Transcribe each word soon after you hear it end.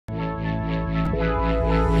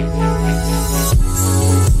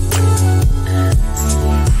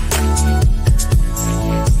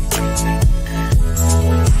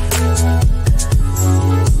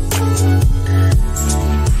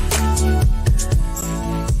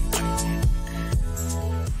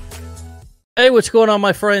Hey, what's going on,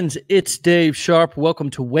 my friends? It's Dave Sharpe.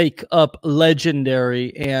 Welcome to Wake Up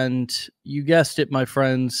Legendary. And you guessed it, my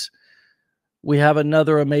friends. We have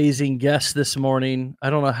another amazing guest this morning.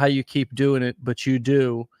 I don't know how you keep doing it, but you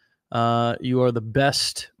do. You are the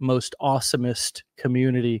best, most awesomest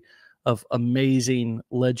community of amazing,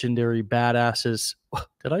 legendary badasses.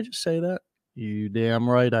 Did I just say that? You damn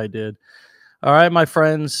right I did. All right, my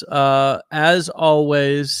friends, as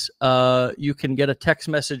always, you can get a text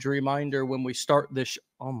message reminder when we start this.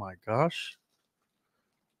 Oh, my gosh.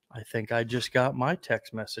 I think I just got my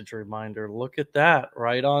text message reminder. Look at that.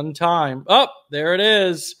 Right on time. Oh, there it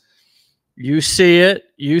is. You see it.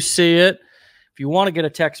 You see it. If you want to get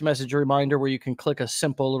a text message reminder where you can click a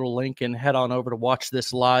simple little link and head on over to watch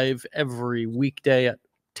this live every weekday at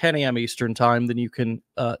 10 a.m. Eastern time, then you can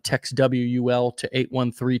text WUL to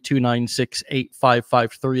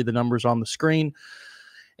 813-296-8553. The number's on the screen.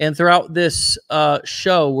 And throughout this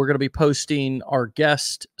show, we're going to be posting our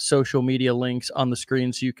guest social media links on the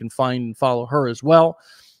screen so you can find and follow her as well.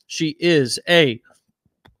 She is a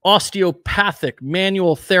osteopathic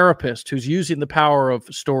manual therapist who's using the power of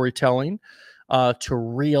storytelling to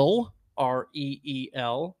reel,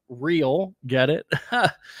 R-E-E-L, reel, get it?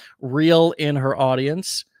 Reel in her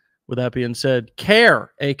audience. With that being said,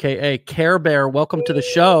 Care, a.k.a. Care Bear, welcome to the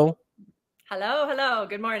show. Hello, hello.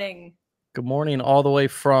 Good morning. Good morning, all the way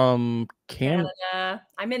from Canada.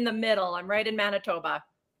 I'm in the middle. I'm right in Manitoba.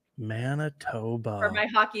 Manitoba. For my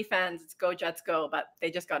hockey fans, it's Go Jets Go, but they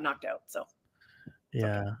just got knocked out. So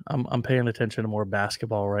yeah, okay. I'm paying attention to more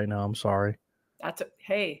basketball right now. I'm sorry.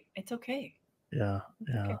 Hey, it's okay. Yeah.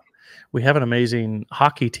 Okay. We have an amazing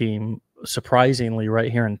hockey team, surprisingly,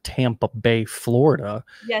 right here in Tampa Bay, Florida.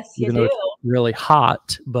 Yes, you do. It's really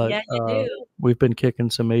hot, but yeah, you do. We've been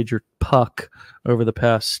kicking some major puck over the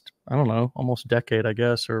past, I don't know, almost decade, I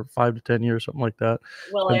guess, or 5 to 10 years, something like that.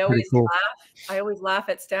 Well, I always laugh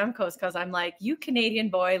at Stamkos because I'm like, you Canadian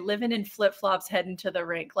boy living in flip-flops heading to the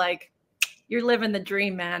rink. Like, you're living the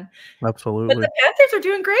dream, man. Absolutely. But the Panthers are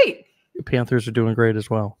doing great. The Panthers are doing great as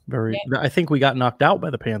well. I think we got knocked out by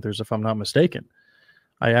the Panthers, if I'm not mistaken.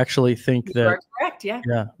 I actually think you are correct, yeah,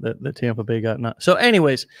 that Tampa Bay got knocked. So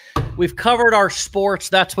anyways, we've covered our sports.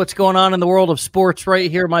 That's what's going on in the world of sports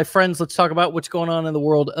right here, my friends. Let's talk about what's going on in the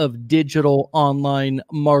world of digital online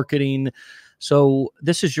marketing. So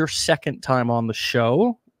this is your second time on the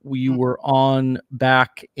show. We were on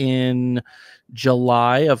back in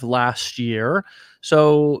July of last year.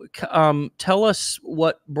 So tell us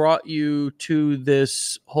what brought you to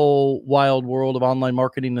this whole wild world of online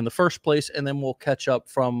marketing in the first place, and then we'll catch up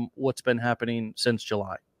from what's been happening since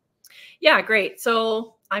July. Yeah, great.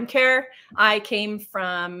 So I'm Care. I came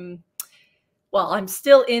from, well, I'm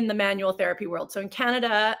still in the manual therapy world. So in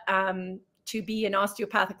Canada, to be an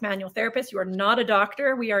osteopathic manual therapist, you are not a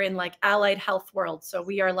doctor. We are in like allied health world. So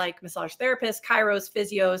we are like massage therapists, chiros,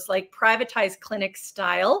 physios, like privatized clinic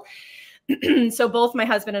style. So both my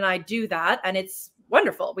husband and I do that, and it's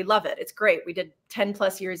wonderful. We love it. It's great. We did 10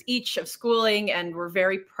 plus years each of schooling, and we're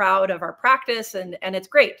very proud of our practice, and it's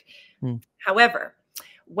great. However,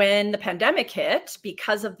 when the pandemic hit,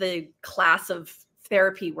 because of the class of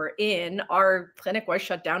therapy we're in, our clinic was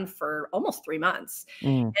shut down for almost 3 months.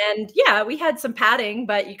 And yeah, we had some padding,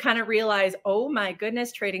 but you kind of realize, oh my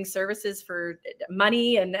goodness, trading services for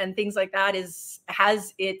money and things like that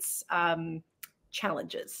has its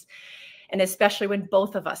challenges. And especially when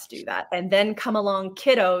both of us do that. And then come along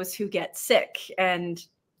kiddos who get sick and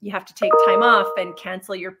you have to take time off and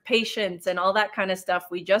cancel your patients and all that kind of stuff.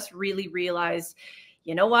 We just really realized,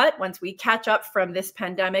 you know what, once we catch up from this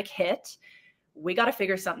pandemic hit, we got to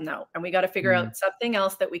figure something out, and we got to figure out something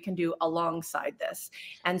else that we can do alongside this.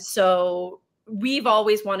 And so we've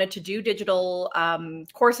always wanted to do digital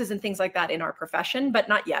courses and things like that in our profession, but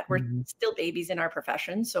not yet. We're still babies in our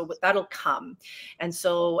profession, so that'll come. And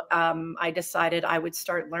so I decided I would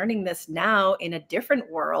start learning this now in a different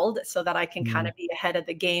world so that I can kind of be ahead of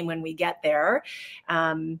the game when we get there.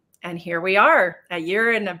 And here we are, a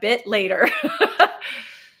year and a bit later.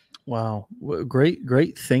 Wow.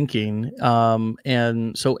 Great thinking.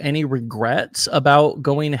 And so any regrets about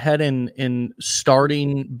going ahead and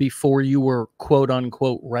starting before you were quote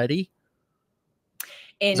unquote ready?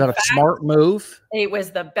 Is that a smart move? It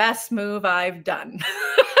was the best move I've done.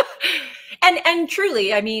 and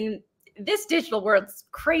truly, I mean, this digital world's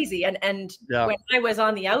crazy. And when I was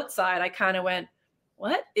on the outside, I kind of went,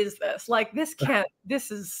 what is this? Like,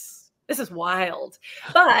 this is wild.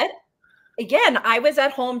 But again, I was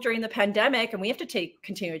at home during the pandemic, and we have to take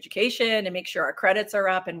continuing education and make sure our credits are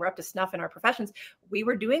up and we're up to snuff in our professions. We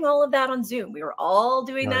were doing all of that on Zoom. We were all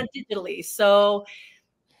doing that digitally. So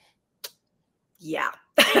Yeah,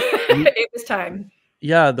 it was time.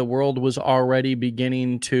 Yeah, the world was already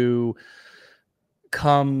beginning to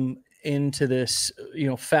come into this,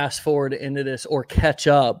 fast forward into this or catch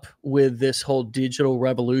up with this whole digital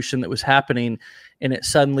revolution that was happening, and it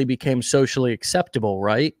suddenly became socially acceptable,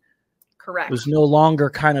 right? It was Correct. no longer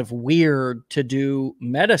kind of weird to do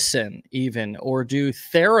medicine even or do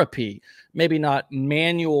therapy, maybe not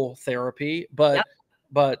manual therapy, Yep.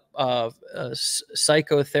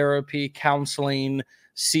 psychotherapy, counseling,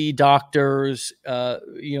 see doctors.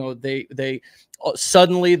 They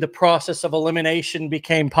suddenly the process of elimination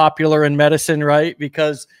became popular in medicine, right?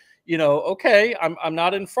 Because okay, I'm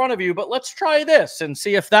not in front of you, but let's try this and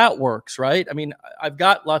see if that works, right? I mean, I've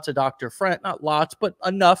got lots of doctor friends, not lots, but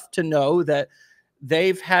enough to know that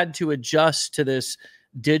they've had to adjust to this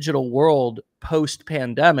digital world post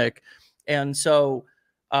pandemic. And so,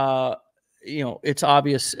 it's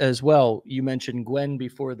obvious as well. You mentioned Gwen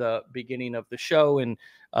before the beginning of the show, and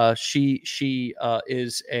she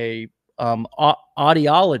is a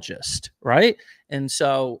audiologist, right? And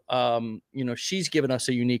so, she's given us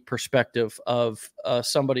a unique perspective of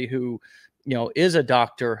somebody who, is a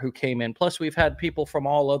doctor who came in. Plus, we've had people from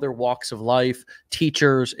all other walks of life,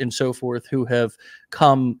 teachers and so forth, who have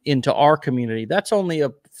come into our community. That's only a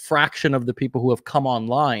fraction of the people who have come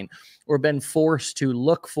online or been forced to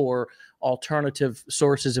look for alternative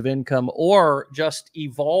sources of income or just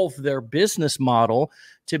evolve their business model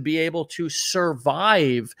to be able to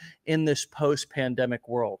survive in this post-pandemic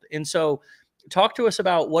world. And so talk to us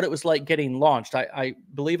about what it was like getting launched. I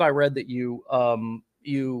believe I read that you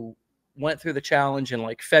went through the challenge in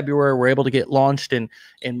like February, were able to get launched in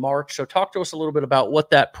March. So talk to us a little bit about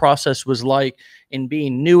what that process was like in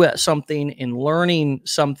being new at something, in learning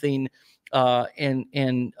something,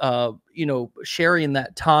 and sharing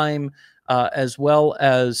that time, as well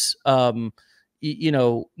as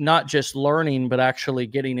not just learning, but actually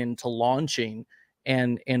getting into launching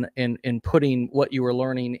and putting what you were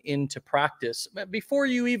learning into practice before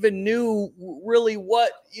you even knew really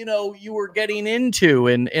what you were getting into.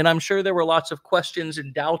 And I'm sure there were lots of questions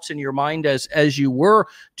and doubts in your mind as you were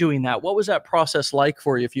doing that. What was that process like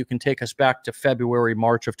for you, if you can take us back to February,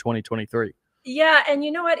 March of 2023? Yeah, and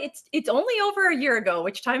you know what? It's only over a year ago,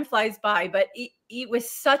 which time flies by, but it was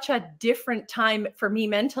such a different time for me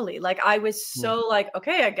mentally. Like I was Mm. so like,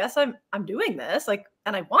 okay, I guess I'm doing this, like,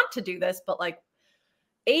 and I want to do this, but like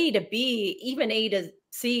A to B, even A to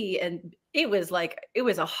C, and it was like it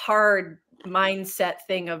was a hard mindset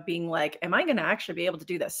thing of being like, am I going to actually be able to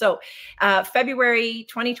do this? So February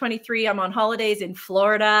 2023, I'm on holidays in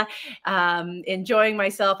Florida, enjoying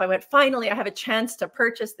myself. I went, finally I have a chance to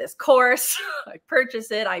purchase this course. I purchase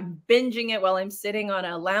it, I'm binging it while I'm sitting on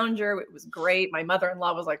a lounger. It was great. My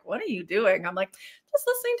mother-in-law was like, what are you doing? I'm like, just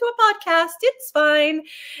listening to a podcast, it's fine.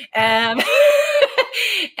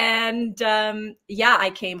 um, yeah, I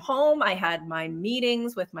came home. I had my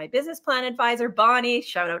meetings with my business plan advisor, Bonnie.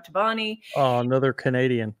 Shout out to Bonnie. Oh, another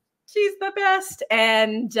Canadian. She's the best.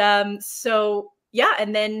 And so, yeah.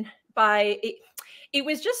 And then it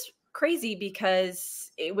was just crazy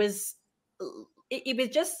because it was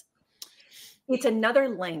just, it's another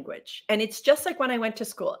language. And it's just like when I went to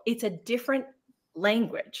school, it's a different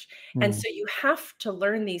language. And Mm. so you have to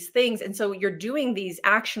learn these things. And so you're doing these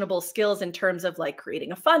actionable skills in terms of like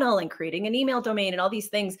creating a funnel and creating an email domain and all these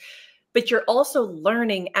things. But you're also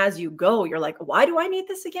learning as you go. You're like, why do I need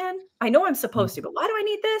this again? I know I'm supposed to, but why do I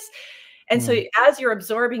need this? And so Mm. as you're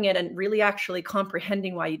absorbing it and really actually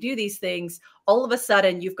comprehending why you do these things, all of a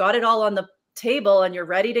sudden you've got it all on the table and you're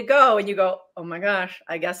ready to go. And you go, oh my gosh,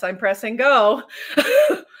 I guess I'm pressing go.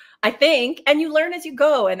 I think, and you learn as you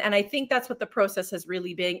go. And I think that's what the process has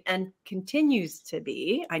really been and continues to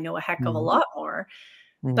be. I know a heck of a Mm. lot more,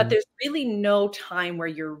 but Mm. there's really no time where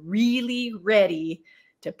you're really ready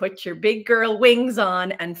to put your big girl wings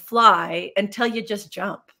on and fly until you just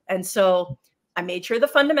jump. And so I made sure the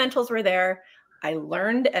fundamentals were there. I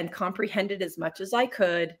learned and comprehended as much as I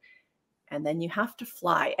could. And then you have to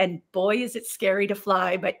fly. And boy, is it scary to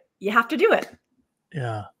fly, but you have to do it.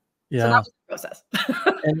 Yeah. So that Yeah. was the process.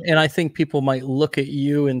 And I think people might look at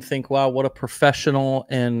you and think, wow, what a professional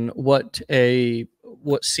and what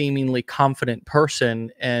seemingly confident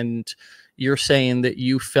person. And you're saying that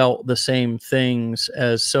you felt the same things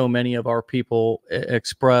as so many of our people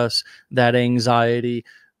express, that anxiety,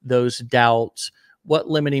 those doubts. What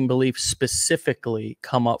limiting beliefs specifically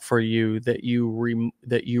come up for you that you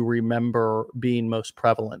remember being most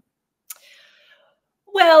prevalent?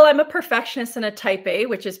 Well, I'm a perfectionist and a type A,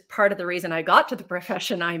 which is part of the reason I got to the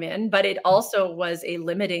profession I'm in, but it also was a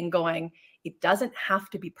limiting going, it doesn't have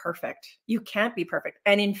to be perfect. You can't be perfect.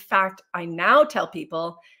 And in fact, I now tell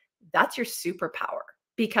people that's your superpower,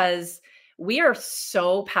 because we are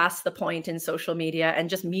so past the point in social media and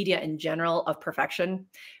just media in general of perfection.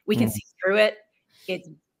 We can see through it. It's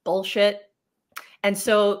bullshit. And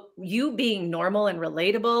so you being normal and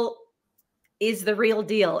relatable is the real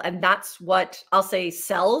deal. And that's what I'll say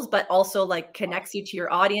sells, but also like connects you to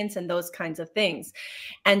your audience and those kinds of things.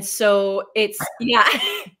 And so it's, yeah,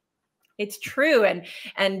 it's true. And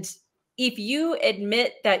if you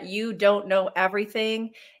admit that you don't know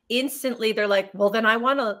everything, instantly they're like, well, then I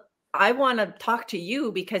want to talk to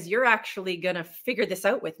you because you're actually going to figure this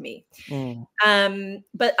out with me.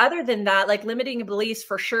 But other than that, like limiting beliefs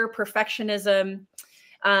for sure, perfectionism.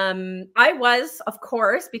 I was, of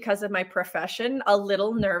course, because of my profession, a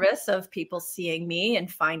little nervous of people seeing me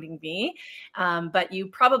and finding me. But you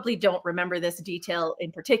probably don't remember this detail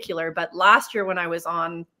in particular. But last year when I was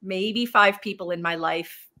on, maybe 5 people in my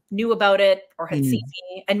life knew about it or had seen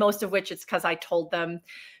me, and most of which it's because I told them.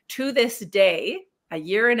 To this day, a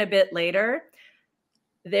year and a bit later,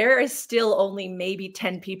 there is still only maybe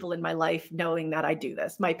 10 people in my life knowing that I do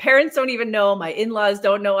this. My parents don't even know. My in-laws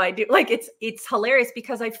don't know I do. Like it's hilarious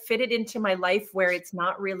because I fit it into my life where it's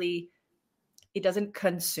not really, it doesn't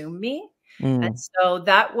consume me. And so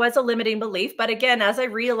that was a limiting belief. But again, as I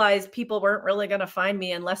realized people weren't really going to find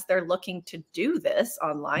me unless they're looking to do this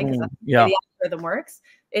online, because that's the way the algorithm works.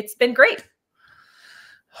 It's been great.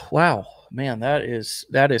 Wow, man, that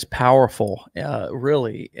is powerful,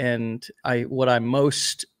 really. And what I'm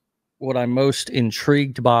most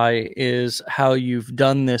intrigued by is how you've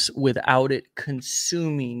done this without it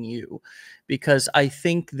consuming you, because I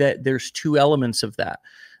think that there's 2 elements of that.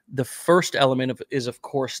 The first element is, of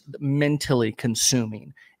course, mentally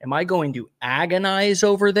consuming. Am I going to agonize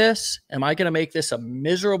over this? Am I going to make this a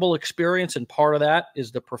miserable experience? And part of that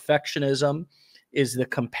is the perfectionism, is the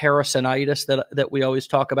comparisonitis that we always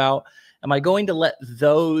talk about. Am I going to let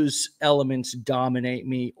those elements dominate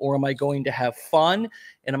me, or am I going to have fun?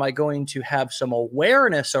 And am I going to have some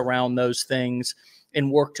awareness around those things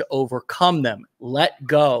and work to overcome them? Let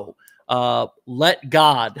go. Let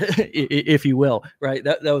God, if you will, right?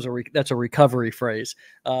 That's a recovery phrase.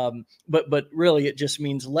 But really it just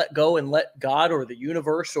means let go and let God or the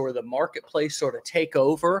universe or the marketplace sort of take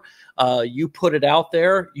over. You put it out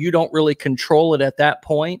there. You don't really control it at that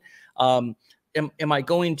point. Am I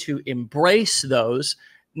going to embrace those?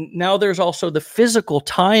 Now there's also the physical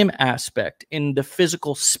time aspect and the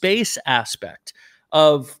physical space aspect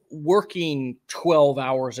of working 12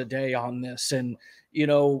 hours a day on this, and,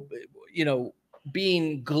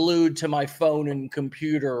 being glued to my phone and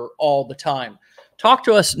computer all the time. Talk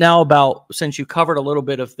to us now about, since you covered a little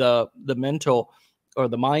bit of the mental or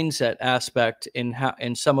the mindset aspect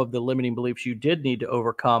and some of the limiting beliefs you did need to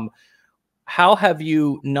overcome. How have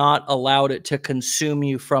you not allowed it to consume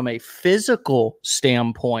you from a physical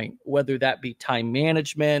standpoint, whether that be time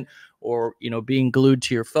management or, being glued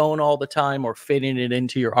to your phone all the time or fitting it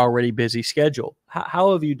into your already busy schedule?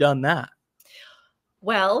 How have you done that?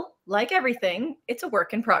 Well, like everything, it's a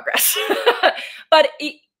work in progress. But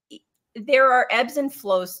there are ebbs and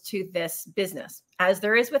flows to this business, as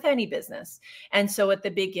there is with any business. And so at the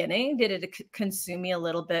beginning, did it consume me a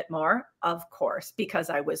little bit more? Of course, because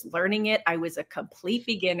I was learning it. I was a complete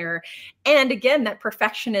beginner. And again, that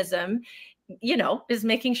perfectionism, is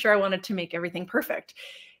making sure I wanted to make everything perfect.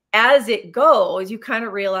 As it goes, you kind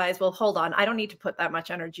of realize, well, hold on, I don't need to put that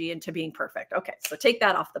much energy into being perfect. Okay, so take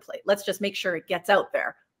that off the plate. Let's just make sure it gets out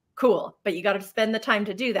there. Cool. But you got to spend the time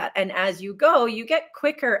to do that. And as you go, you get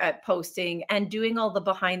quicker at posting and doing all the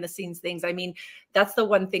behind the scenes things. I mean, that's the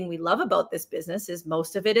one thing we love about this business, is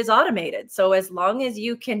most of it is automated. So as long as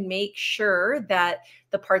you can make sure that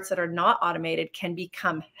the parts that are not automated can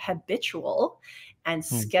become habitual and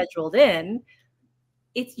scheduled in,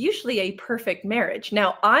 it's usually a perfect marriage.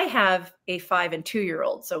 Now, I have a 5 and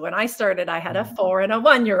 2-year-old. So when I started, I had a 4 and a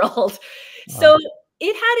 1-year-old. So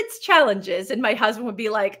it had its challenges. And my husband would be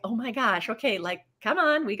like, oh my gosh, okay, like, come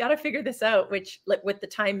on, we got to figure this out, which, like, with the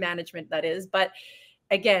time management, that is. But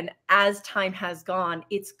again, as time has gone,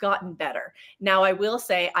 it's gotten better. Now, I will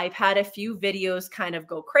say I've had a few videos kind of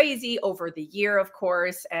go crazy over the year, of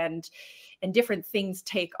course, and different things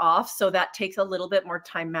take off. So that takes a little bit more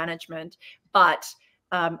time management. But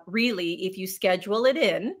really, if you schedule it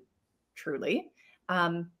in, truly,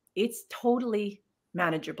 it's totally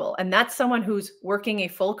manageable. And that's someone who's working a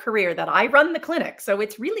full career that I run the clinic. So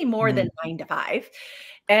it's really more than 9 to 5.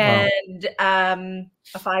 And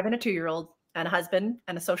a 5 and a 2-year-old and a husband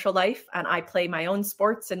and a social life. And I play my own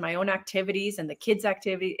sports and my own activities and the kids'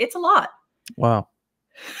 activity. It's a lot. Wow.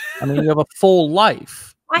 I mean, you have a full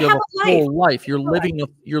life. I have a full life. You're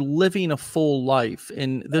living a full life.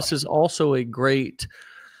 And this is also a great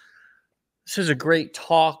This is a great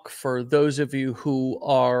talk for those of you who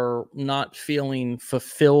are not feeling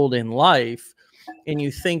fulfilled in life and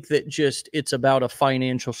you think that just it's about a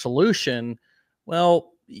financial solution.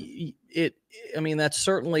 Well, I mean, that's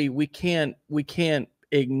certainly, we can't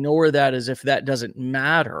ignore that as if that doesn't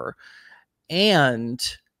matter. And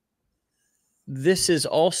this is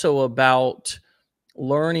also about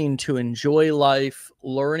learning to enjoy life,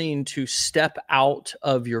 learning to step out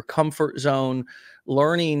of your comfort zone,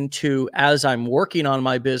 learning to, as I'm working on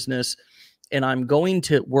my business and I'm going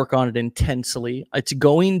to work on it intensely, it's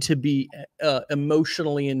going to be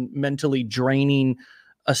emotionally and mentally draining,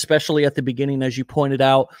 especially at the beginning, as you pointed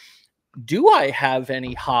out. Do I have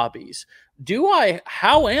any hobbies?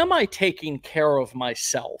 How am I taking care of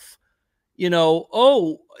myself?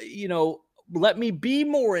 Let me be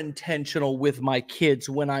more intentional with my kids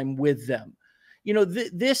when I'm with them.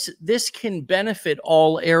 This can benefit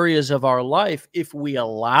all areas of our life if we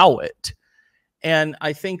allow it. And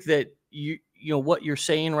I think that what you're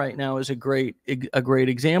saying right now is a great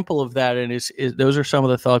example of that. And is those are some of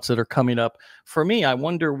the thoughts that are coming up for me. I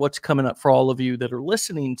wonder what's coming up for all of you that are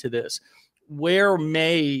listening to this. Where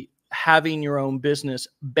may having your own business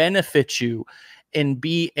benefit you and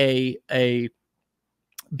be an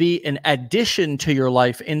addition to your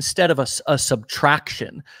life instead of a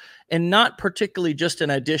subtraction, and not particularly just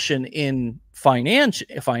an addition in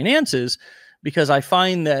finances, because I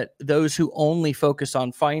find that those who only focus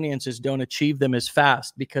on finances don't achieve them as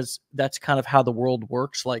fast, because that's kind of how the world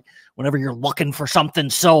works. Like, whenever you're looking for something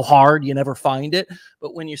so hard, you never find it.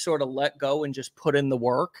 But when you sort of let go and just put in the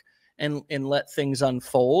work and let things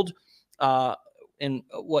unfold, and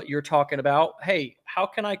what you're talking about, hey, how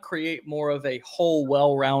can I create more of a whole,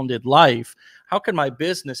 well-rounded life? How can my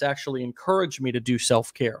business actually encourage me to do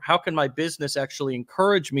self-care? How can my business actually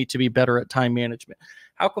encourage me to be better at time management?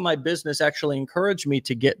 How can my business actually encourage me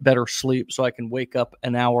to get better sleep so I can wake up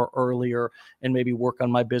an hour earlier and maybe work on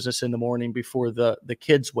my business in the morning before the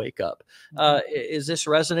kids wake up? Is this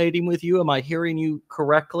resonating with you? Am I hearing you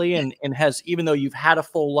correctly? And has, even though you've had a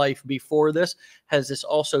full life before this, has this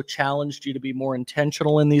also challenged you to be more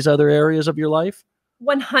intentional in these other areas of your life?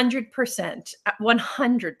 100%,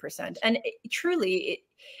 100%. And truly,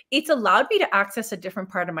 it's allowed me to access a different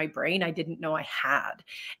part of my brain I didn't know I had.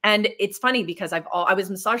 And it's funny because I was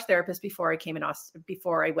a massage therapist before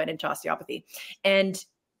before I went into osteopathy. And,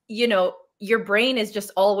 your brain is just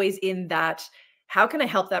always in that, how can I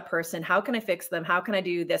help that person? How can I fix them? How can I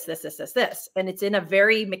do this, this, this, this, this? And it's in a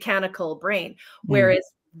very mechanical brain. Whereas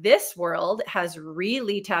this world has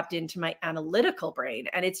really tapped into my analytical brain.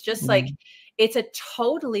 And it's just like, it's a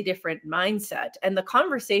totally different mindset. And the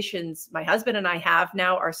conversations my husband and I have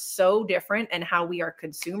now are so different, and how we are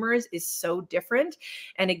consumers is so different.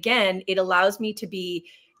 And again, it allows me to be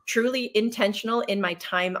truly intentional in my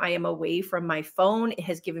time I am away from my phone. It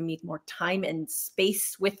has given me more time and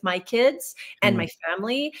space with my kids and my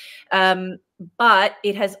family. But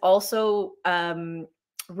it has also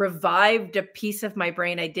revived a piece of my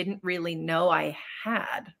brain I didn't really know I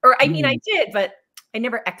had. Or I mean, I did, but I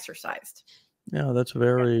never exercised. Yeah, that's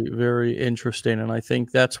very, very interesting. And I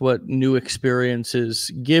think that's what new experiences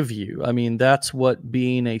give you. I mean, that's what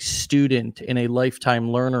being a student and a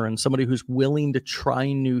lifetime learner and somebody who's willing to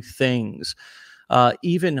try new things,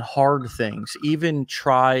 even hard things, even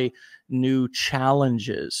try new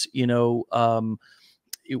challenges. When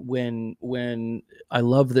I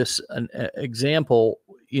love this example,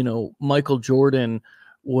 Michael Jordan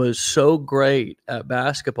was so great at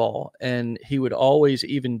basketball, and he would always,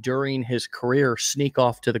 even during his career, sneak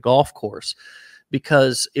off to the golf course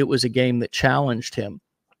because it was a game that challenged him.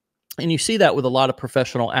 And you see that with a lot of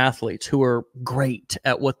professional athletes who are great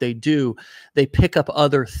at what they do. They pick up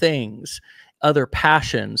other things, other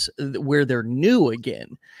passions where they're new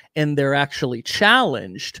again, and they're actually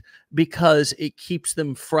challenged because it keeps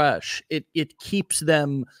them fresh. It keeps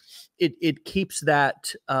them, it keeps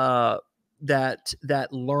that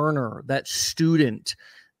learner, that student,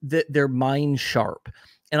 that their mind sharp.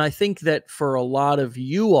 And I think that for a lot of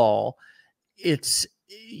you all, it's,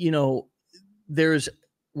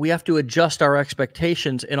 we have to adjust our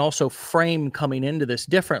expectations and also frame coming into this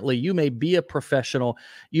differently. You may be a professional,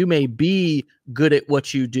 you may be good at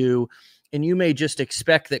what you do, and you may just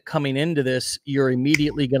expect that coming into this, you're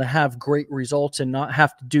immediately going to have great results and not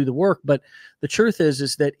have to do the work. But the truth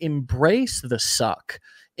is that embrace the suck.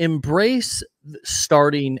 Embrace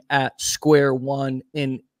starting at square one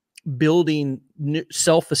in building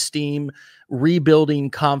self-esteem, rebuilding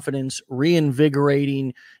confidence,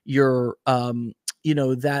 reinvigorating your,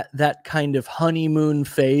 that kind of honeymoon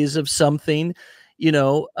phase of something.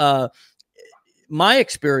 my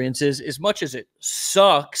experience is, as much as it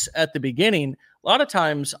sucks at the beginning, a lot of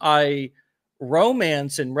times I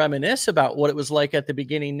romance and reminisce about what it was like at the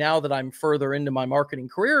beginning now that I'm further into my marketing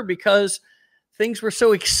career, because things were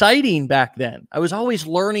so exciting back then. I was always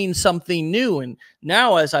learning something new. And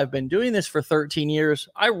now, as I've been doing this for 13 years,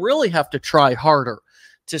 I really have to try harder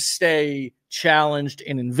to stay challenged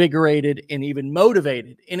and invigorated and even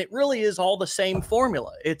motivated. And it really is all the same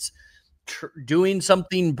formula. It's doing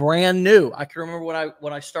something brand new. I can remember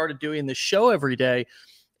when I started doing this show every day,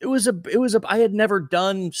 I had never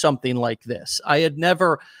done something like this. I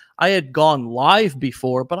had gone live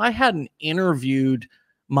before, but I hadn't interviewed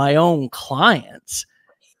my own clients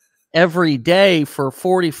every day for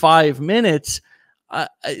 45 minutes.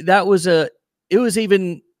 It was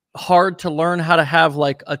even hard to learn how to have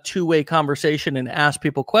like a two-way conversation and ask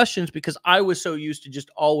people questions, because I was so used to just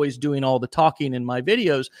always doing all the talking in my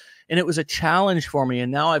videos. And it was a challenge for me.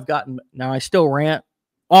 And now I still rant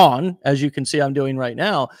on, as you can see I'm doing right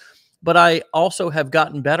now, but I also have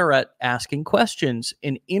gotten better at asking questions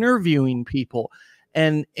and interviewing people.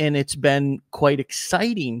 And it's been quite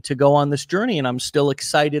exciting to go on this journey, and I'm still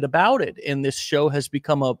excited about it. And this show has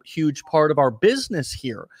become a huge part of our business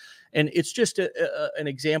here. And it's just an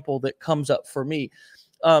example that comes up for me.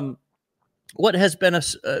 What has been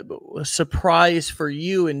a surprise for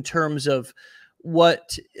you in terms of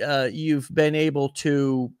what you've been able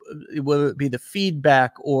to, whether it be the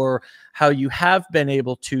feedback or how you have been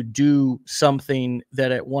able to do something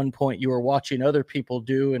that at one point you were watching other people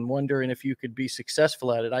do and wondering if you could be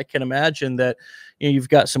successful at it? I can imagine that you've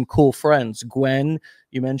got some cool friends. Gwen,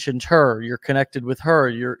 you mentioned her. You're connected with her.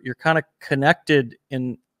 You're kind of connected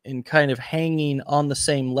in kind of hanging on the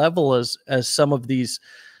same level as some of these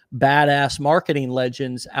badass marketing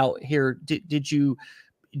legends out here. Do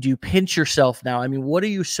you pinch yourself now? I mean, what are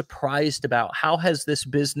you surprised about? How has this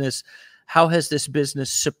business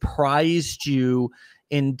surprised you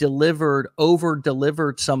and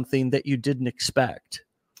over-delivered something that you didn't expect?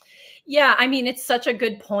 Yeah, I mean, it's such a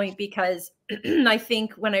good point, because I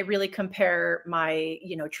think when I really compare my,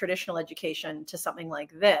 traditional education to something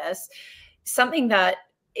like this, something that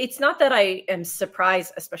it's not that I am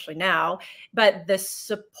surprised, especially now, but the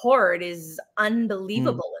support is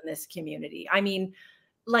unbelievable in this community. I mean,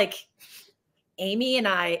 like Amy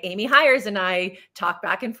Hires and I talk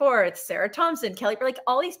back and forth, Sarah Thompson, Kelly, like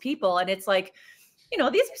all these people. And it's like, these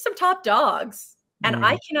are some top dogs, and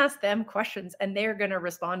I can ask them questions and they're going to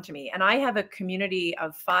respond to me. And I have a community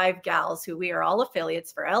of 5 gals who we are all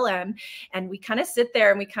affiliates for LM. And we kind of sit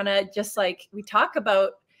there and we kind of just like, we talk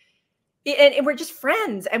about, and we're just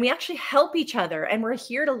friends, and we actually help each other, and we're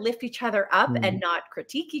here to lift each other up and not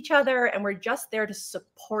critique each other. And we're just there to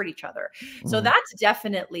support each other. So that's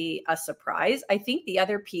definitely a surprise. I think the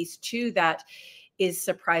other piece too that is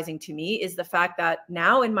surprising to me is the fact that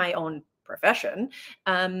now in my own profession,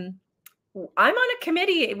 I'm on a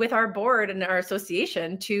committee with our board and our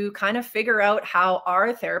association to kind of figure out how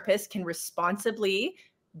our therapists can responsibly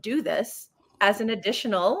do this as an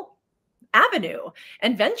additional avenue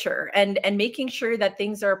and venture, and making sure that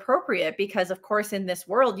things are appropriate, because of course in this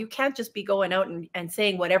world you can't just be going out and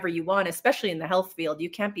saying whatever you want, especially in the health field. You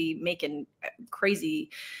can't be making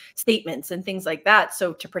crazy statements and things like that,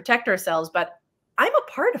 so to protect ourselves. But I'm a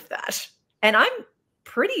part of that, and I'm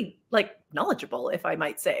pretty knowledgeable, if I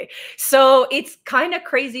might say. So it's kind of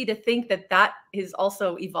crazy to think that is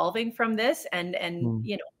also evolving from this, and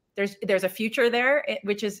there's a future there,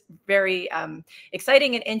 which is very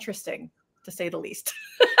exciting and interesting, to say the least.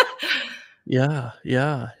 Yeah.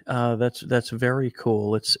 That's very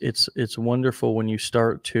cool. It's wonderful when you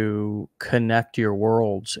start to connect your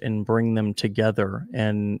worlds and bring them together,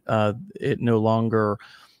 and it no longer,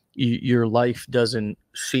 your life doesn't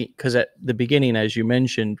see, because at the beginning, as you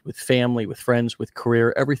mentioned, with family, with friends, with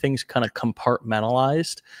career, everything's kind of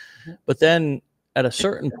compartmentalized. But then at a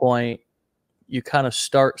certain point, you kind of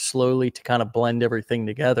start slowly to kind of blend everything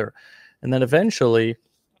together. And then eventually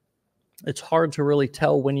it's hard to really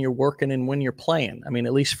tell when you're working and when you're playing. I mean,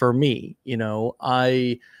 at least for me,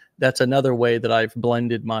 that's another way that I've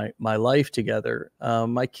blended my life together.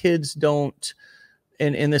 My kids don't,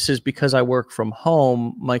 and this is because I work from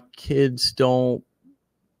home, my kids don't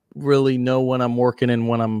really know when I'm working and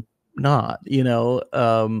when I'm not, and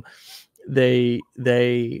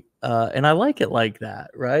I like it like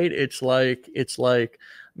that, right? It's like, I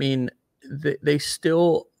mean, they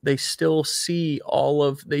still see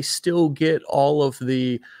they still get all of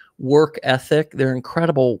the work ethic. They're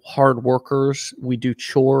incredible hard workers. We do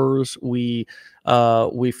chores. We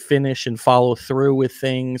finish and follow through with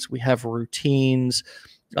things. We have routines.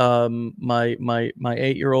 My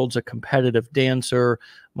 8-year-old's a competitive dancer.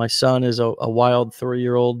 My son is a wild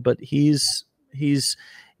 3-year-old, but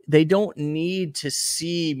they don't need to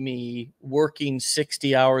see me working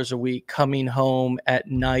 60 hours a week, coming home at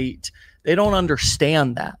night. They don't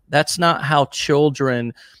understand that. That's not how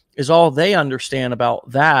children is. All they understand about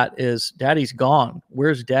that is daddy's gone.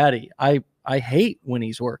 Where's daddy? I hate when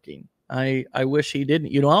he's working. I wish he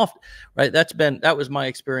didn't, right? That was my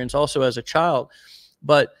experience also as a child.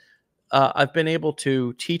 But I've been able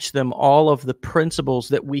to teach them all of the principles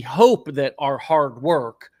that we hope that our hard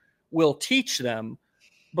work will teach them,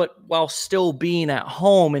 but while still being at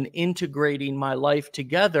home and integrating my life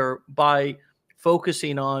together by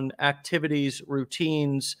focusing on activities,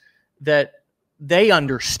 routines that they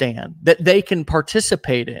understand, that they can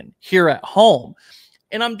participate in here at home.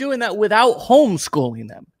 And I'm doing that without homeschooling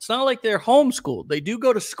them. It's not like they're homeschooled. They do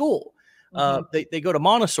go to school. They go to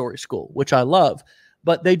Montessori school, which I love,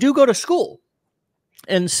 but they do go to school.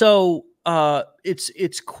 And so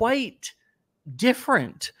it's quite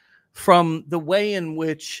different from the way in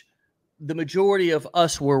which the majority of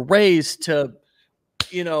us were raised to,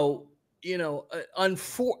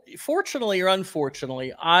 fortunately or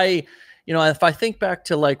unfortunately, if I think back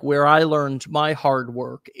to like where I learned my hard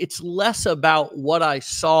work, it's less about what I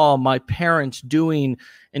saw my parents doing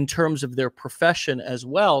in terms of their profession as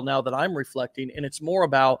well, now that I'm reflecting, and it's more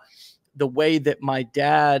about the way that my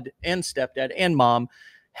dad and stepdad and mom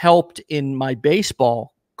helped in my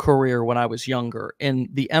baseball career when I was younger, and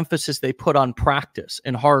the emphasis they put on practice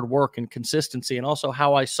and hard work and consistency, and also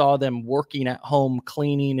how I saw them working at home,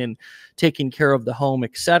 cleaning and taking care of the home,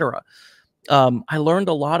 etc. I learned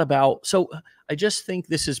a lot about, so I just think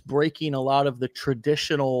this is breaking a lot of the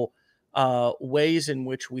traditional ways in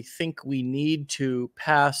which we think we need to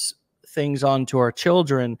pass things on to our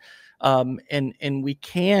children. And we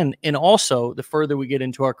can, and also the further we get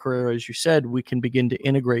into our career, as you said, we can begin to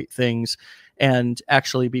integrate things and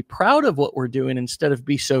actually be proud of what we're doing instead of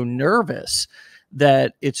be so nervous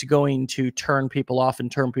that it's going to turn people off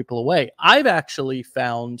and turn people away. I've actually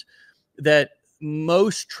found that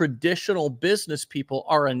most traditional business people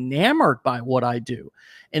are enamored by what I do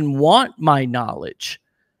and want my knowledge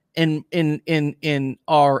and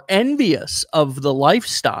are envious of the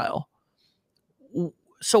lifestyle.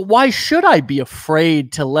 So why should I be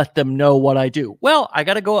afraid to let them know what I do? Well, I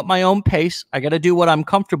got to go at my own pace. I got to do what I'm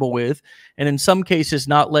comfortable with. And in some cases,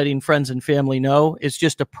 not letting friends and family know is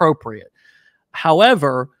just appropriate.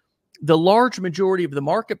 However, the large majority of the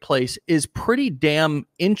marketplace is pretty damn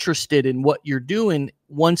interested in what you're doing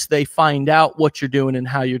once they find out what you're doing and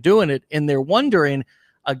how you're doing it. And they're wondering,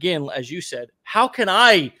 again, as you said, how can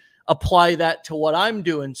I apply that to what I'm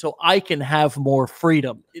doing so I can have more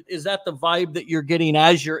freedom? Is that the vibe that you're getting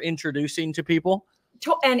as you're introducing to people?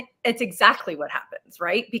 And it's exactly what happens,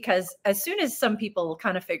 right? Because as soon as some people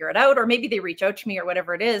kind of figure it out, or maybe they reach out to me or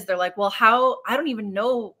whatever it is, they're like, well, I don't even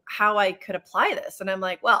know how I could apply this. And I'm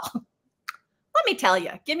like, well, let me tell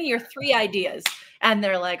you, give me your 3 ideas. And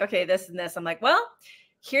they're like, okay, this and this. I'm like, well,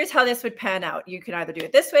 here's how this would pan out. You can either do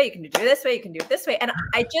it this way, you can do it this way, you can do it this way. And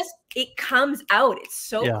it comes out. It's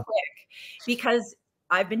so quick because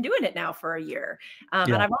I've been doing it now for a year.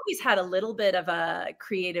 And I've always had a little bit of a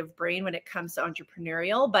creative brain when it comes to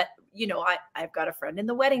entrepreneurial, but I've got a friend in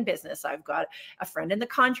the wedding business. I've got a friend in the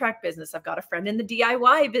contract business. I've got a friend in the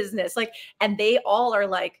DIY business. And they all are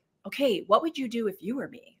like, okay, what would you do if you were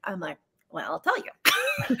me? I'm like, well, I'll tell you.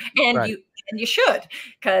 And you should,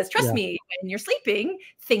 because trust me, when you're sleeping,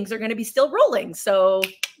 things are going to be still rolling. So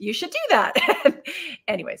you should do that.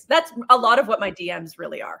 Anyways, that's a lot of what my DMs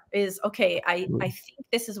really are is, okay, I think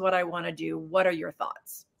this is what I want to do. What are your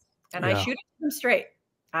thoughts? And I shoot them straight.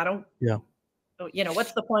 I don't,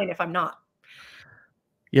 what's the point if I'm not?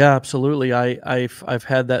 Yeah, absolutely. I've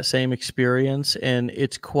had that same experience, and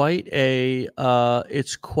it's quite a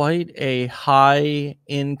high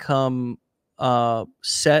income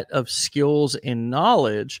set of skills and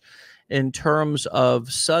knowledge in terms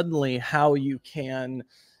of suddenly how you can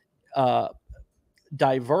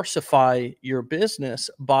diversify your business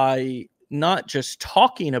by not just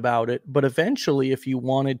talking about it, but eventually if you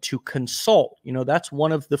wanted to consult, that's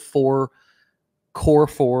one of the core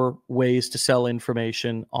 4 ways to sell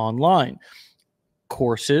information online: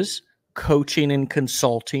 courses, coaching and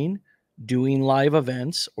consulting, doing live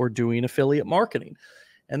events, or doing affiliate marketing.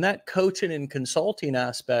 And that coaching and consulting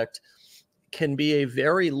aspect can be a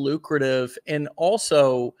very lucrative and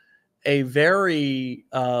also a very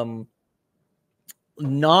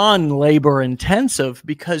non-labor intensive,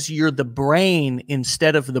 because you're the brain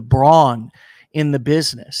instead of the brawn in the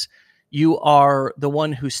business. You are the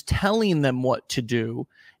one who's telling them what to do.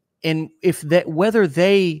 And whether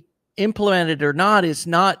they implement it or not is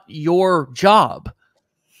not your job.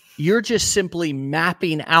 You're just simply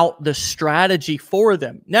mapping out the strategy for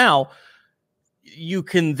them. Now, you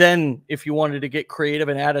can then, if you wanted to get creative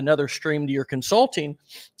and add another stream to your consulting,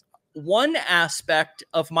 one aspect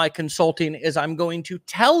of my consulting is I'm going to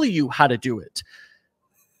tell you how to do it.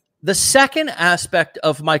 The second aspect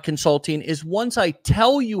of my consulting is once I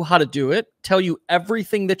tell you how to do it, tell you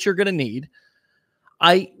everything that you're going to need,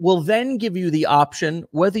 I will then give you the option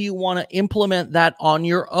whether you want to implement that on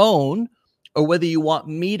your own or whether you want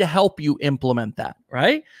me to help you implement that,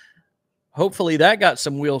 right? Hopefully that got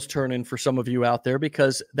some wheels turning for some of you out there,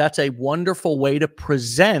 because that's a wonderful way to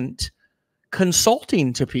present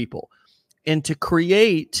consulting to people and to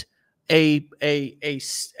create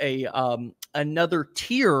another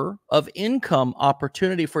tier of income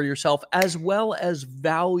opportunity for yourself, as well as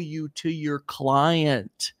value to your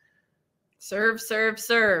client. Serve, serve,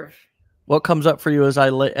 serve. What comes up for you as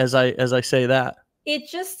I say that? It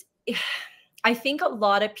just, I think a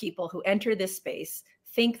lot of people who enter this space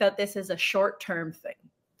think that this is a short-term thing.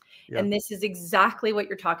 Yeah. And this is exactly what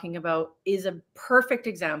you're talking about, is a perfect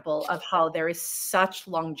example of how there is such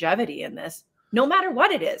longevity in this, no matter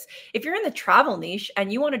what it is. If you're in the travel niche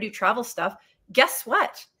and you want to do travel stuff, guess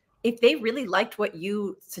what? If they really liked what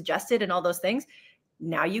you suggested and all those things,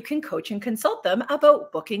 now you can coach and consult them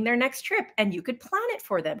about booking their next trip, and you could plan it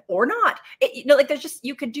for them or not. Like there's just,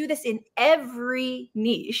 you could do this in every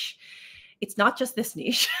niche. It's not just this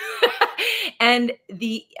niche. And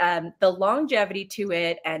the longevity to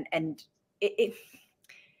it, and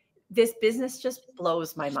this business just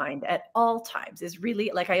blows my mind at all times. Is really,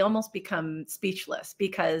 like, I almost become speechless,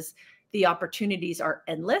 because the opportunities are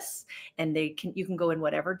endless, and you can go in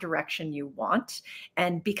whatever direction you want.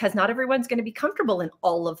 And because not everyone's going to be comfortable in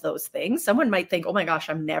all of those things. Someone might think, oh my gosh,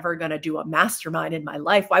 I'm never going to do a mastermind in my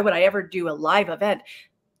life. Why would I ever do a live event?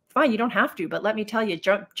 Fine, you don't have to, but let me tell you,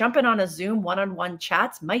 jumping on a Zoom one-on-one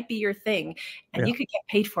chats might be your thing, and you could get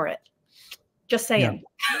paid for it. Just saying.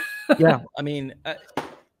 Yeah. I mean,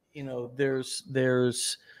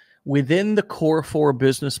 there's within the core 4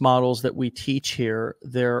 business models that we teach here,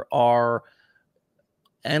 there are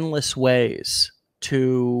endless ways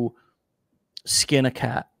to skin a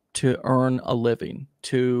cat, to earn a living,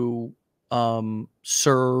 to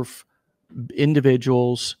serve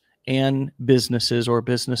individuals and businesses or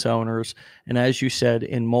business owners. And as you said,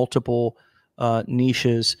 in multiple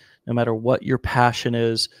niches, no matter what your passion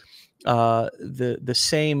is, the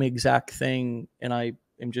same exact thing. And I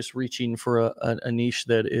am just reaching for a niche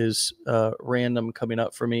that is random coming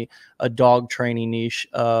up for me, a dog training niche.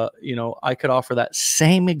 I could offer that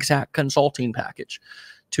same exact consulting package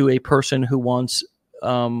to a person who wants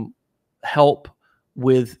help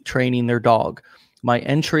with training their dog. My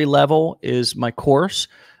entry level is my course.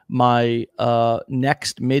 My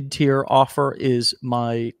next mid-tier offer is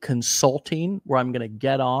my consulting, where I'm going to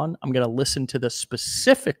get on. I'm going to listen to the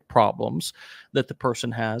specific problems that the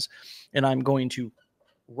person has, and I'm going to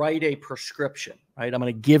write a prescription, right? I'm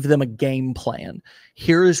going to give them a game plan.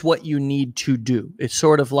 Here's what you need to do. It's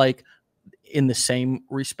sort of like, in the same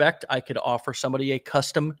respect, I could offer somebody a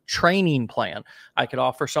custom training plan. I could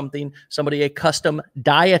offer somebody a custom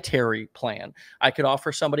dietary plan. I could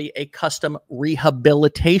offer somebody a custom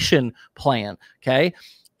rehabilitation plan. Okay.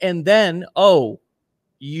 And then,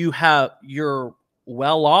 you're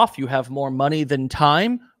well off. You have more money than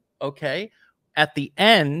time. Okay. At the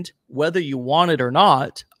end, whether you want it or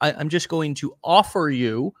not, I'm just going to offer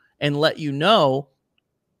you and let you know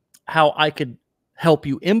how I could help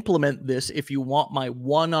you implement this if you want my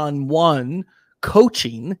one-on-one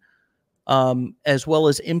coaching, as well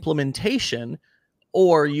as implementation,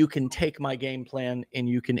 or you can take my game plan and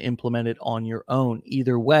you can implement it on your own.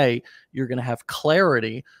 Either way, you're going to have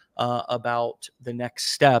clarity about the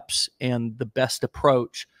next steps and the best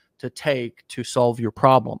approach to take to solve your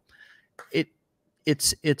problem.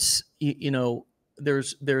 It's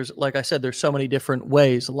there's like I said, there's so many different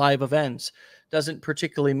ways. Live events doesn't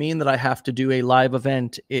particularly mean that I have to do a live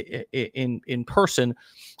event in person.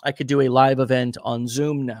 I could do a live event on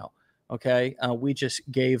Zoom now. Okay. We just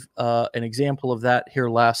gave an example of that here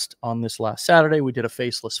on this last Saturday. We did a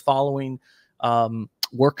faceless following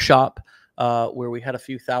workshop where we had a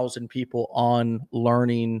few thousand people on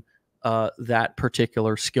learning that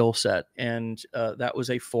particular skill set. And that was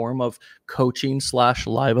a form of coaching /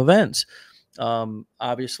 live events.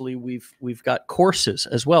 Obviously we've got courses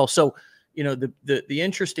as well. So, the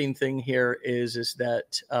interesting thing here is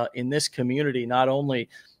that in this community, not only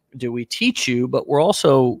do we teach you, but we're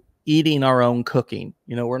also eating our own cooking.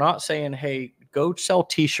 We're not saying, hey, go sell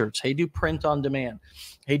t-shirts. Hey, do print on demand.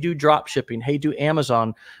 Hey, do drop shipping. Hey, do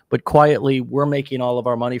Amazon. But quietly, we're making all of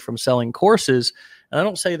our money from selling courses. And I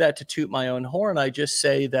don't say that to toot my own horn. I just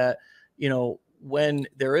say that, you know, when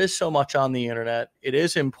there is so much on the internet, it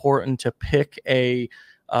is important to pick a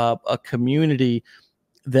community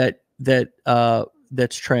that's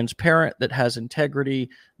transparent, that has integrity,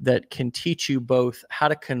 that can teach you both how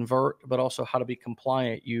to convert, but also how to be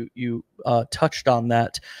compliant. You touched on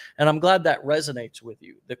that, and I'm glad that resonates with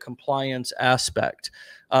you, the compliance aspect.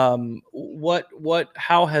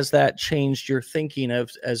 How has that changed your thinking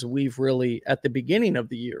as we've really, at the beginning of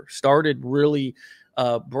the year, started really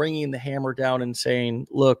bringing the hammer down and saying,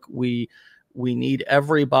 look, we need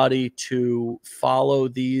everybody to follow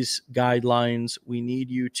these guidelines. We need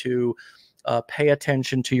you to pay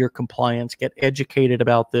attention to your compliance, get educated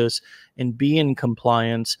about this, and be in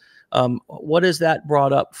compliance. What has that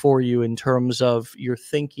brought up for you in terms of your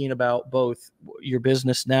thinking about both your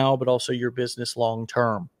business now, but also your business long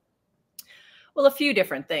term? Well, a few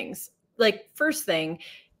different things. Like, first thing,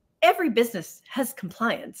 every business has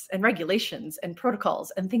compliance and regulations and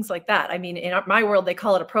protocols and things like that. I mean, in my world, they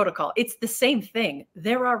call it a protocol. It's the same thing.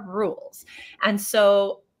 There are rules. And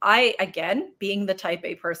so I, again, being the type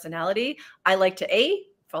A personality, I like to A,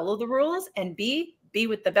 follow the rules, and B, be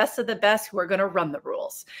with the best of the best who are going to run the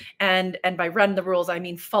rules. And by run the rules, I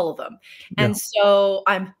mean follow them. Yeah. And so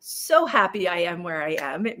I'm so happy I am where I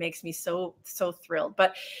am. It makes me so thrilled.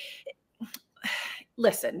 But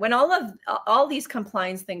listen, when all these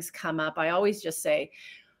compliance things come up, I always just say,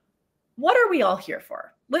 what are we all here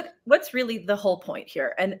for? What's really the whole point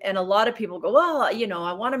here? And a lot of people go, well, you know,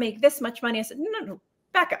 I want to make this much money. I said, no,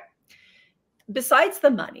 back up. Besides the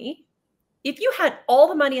money, if you had all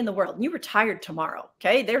the money in the world and you retired tomorrow,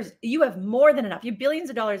 okay, you have more than enough. You have billions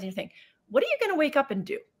of dollars and you think, what are you going to wake up and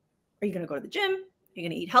do? Are you going to go to the gym? Are you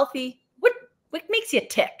going to eat healthy? What makes you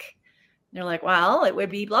tick? And they're like, well, it would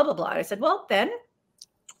be blah, blah, blah. I said, well, then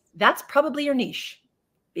that's probably your niche,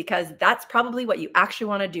 because that's probably what you actually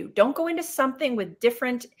want to do. Don't go into something with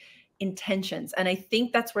different intentions. And I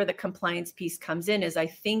think that's where the compliance piece comes in, is I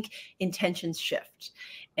think intentions shift.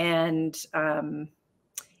 And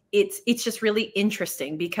it's just really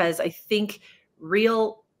interesting, because I think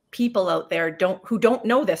real people out there who don't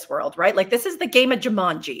know this world, right? Like, this is the game of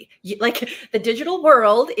Jumanji. Like, the digital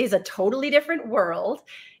world is a totally different world.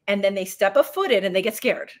 And then they step a foot in and they get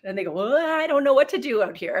scared and they go, well, I don't know what to do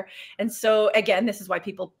out here. And so again, this is why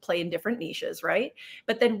people play in different niches, right?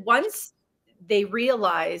 But then once they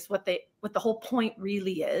realize what the whole point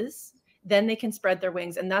really is, then they can spread their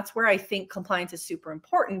wings. And that's where I think compliance is super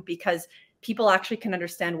important, because people actually can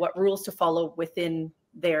understand what rules to follow within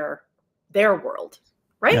their world,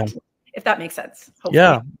 right? Yeah. If that makes sense.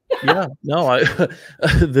 Hopefully. Yeah. No,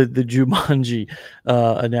 the Jumanji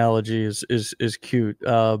analogy is cute.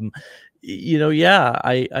 You know, yeah,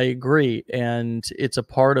 I agree. And it's a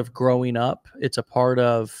part of growing up. It's a part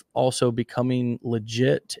of also becoming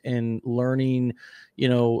legit and learning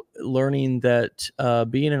that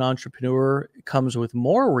being an entrepreneur comes with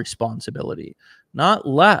more responsibility, not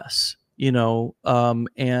less,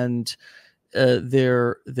 and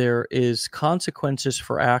there is consequences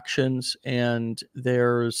for actions, and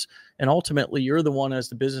ultimately you're the one as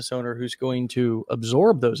the business owner who's going to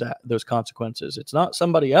absorb those consequences. It's not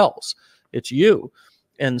somebody else, it's you.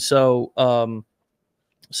 And so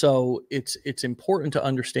it's important to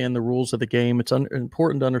understand the rules of the game. It's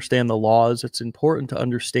important to understand the laws. It's important to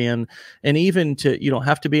understand, and even you don't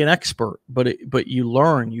have to be an expert, but you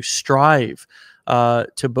learn, you strive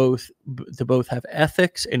to both have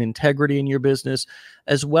ethics and integrity in your business,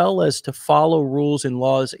 as well as to follow rules and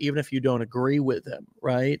laws, even if you don't agree with them,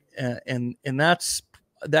 right? And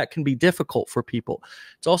that can be difficult for people.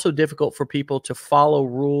 It's also difficult for people to follow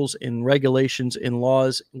rules and regulations and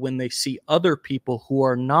laws when they see other people who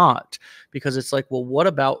are not, because it's like, well, what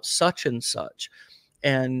about such and such?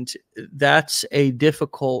 And that's a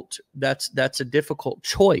difficult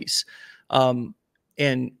choice.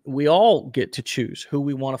 And we all get to choose who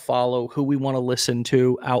we want to follow, who we want to listen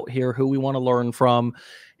to out here, who we want to learn from,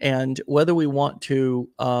 and whether we want to,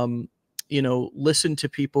 listen to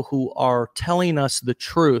people who are telling us the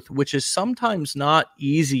truth, which is sometimes not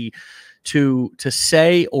easy to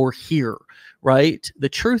say or hear, right? The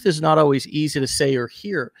truth is not always easy to say or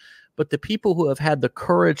hear, but the people who have had the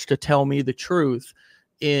courage to tell me the truth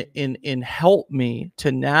in help me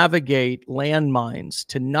to navigate landmines,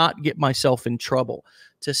 to not get myself in trouble,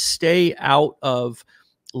 to stay out of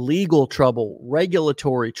legal trouble,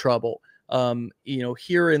 regulatory trouble,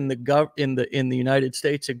 Here in the United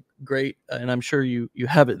States, a great, and I'm sure you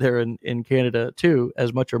have it there in Canada too,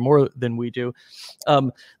 as much or more than we do.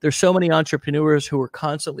 There's so many entrepreneurs who are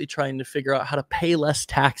constantly trying to figure out how to pay less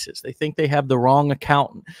taxes. They think they have the wrong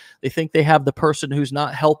accountant. They think they have the person who's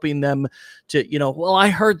not helping them to, well, I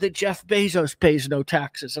heard that Jeff Bezos pays no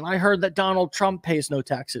taxes, and I heard that Donald Trump pays no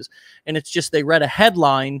taxes. And it's just they read a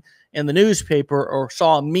headline in the newspaper or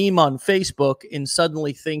saw a meme on Facebook and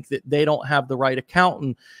suddenly think that they don't have the right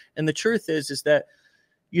accountant. And the truth is that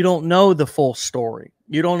you don't know the full story.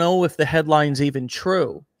 You don't know if the headline's even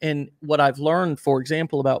true. And what I've learned, for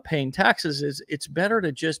example, about paying taxes is it's better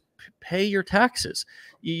to just pay your taxes.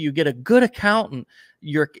 You get a good accountant.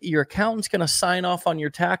 Your accountant's going to sign off on your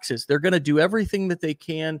taxes. They're going to do everything that they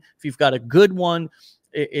can. If you've got a good one,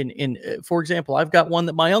 for example, I've got one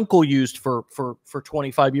that my uncle used for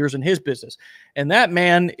 25 years in his business. And that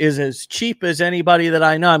man is as cheap as anybody that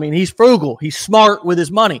I know. I mean, he's frugal. He's smart with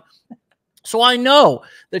his money. So I know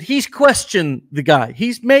that he's questioned the guy.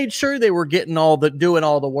 He's made sure they were doing all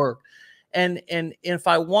the work. And if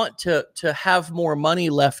I want to have more money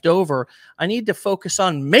left over, I need to focus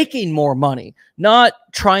on making more money, not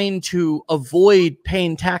trying to avoid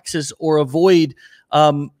paying taxes or avoid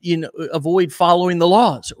following the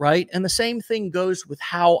laws, right? And the same thing goes with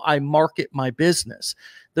how I market my business.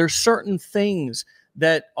 There's certain things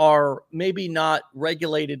that are maybe not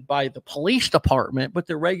regulated by the police department, but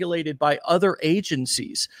they're regulated by other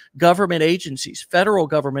agencies, government agencies, federal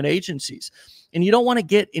government agencies. And you don't want to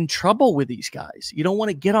get in trouble with these guys. You don't want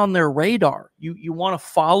to get on their radar. You want to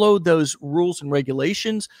follow those rules and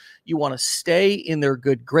regulations. You want to stay in their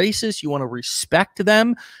good graces. You want to respect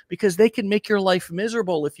them because they can make your life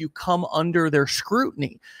miserable if you come under their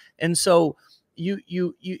scrutiny. And so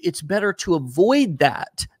it's better to avoid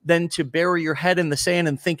that than to bury your head in the sand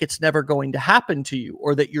and think it's never going to happen to you,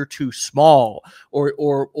 or that you're too small, or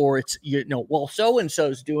it's, well,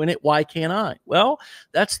 so-and-so's doing it, why can't I? Well,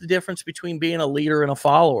 that's the difference between being a leader and a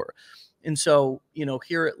follower. And so,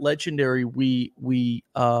 here at Legendary, we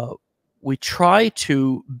try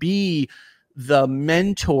to be the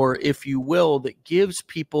mentor, if you will, that gives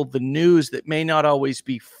people the news that may not always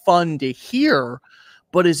be fun to hear,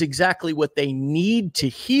 but is exactly what they need to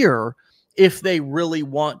hear if they really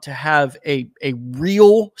want to have a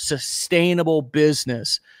real sustainable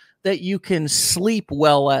business that you can sleep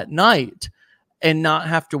well at night and not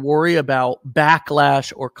have to worry about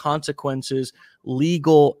backlash or consequences,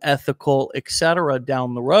 legal, ethical, etc.,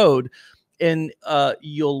 down the road. And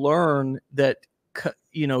you'll learn that,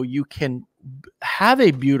 you can have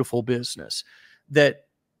a beautiful business that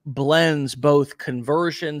blends both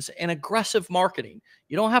conversions and aggressive marketing.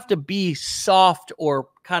 You don't have to be soft or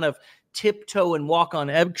kind of tiptoe and walk on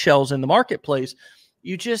eggshells in the marketplace.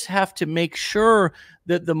 You just have to make sure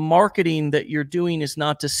that the marketing that you're doing is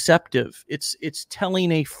not deceptive. It's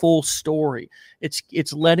telling a full story.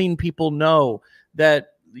 It's letting people know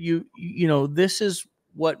that this is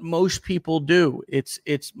what most people do.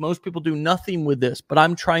 Most people do nothing with this, but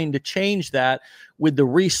I'm trying to change that with the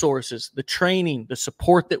resources, the training, the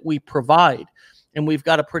support that we provide. And we've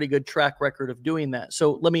got a pretty good track record of doing that.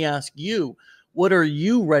 So let me ask you, what are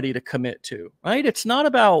you ready to commit to, right? It's not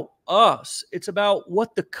about us. It's about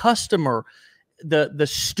what the customer, the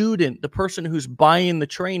student, the person who's buying the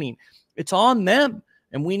training, it's on them.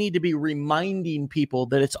 And we need to be reminding people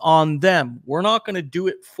that it's on them. We're not going to do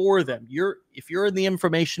it for them. If you're in the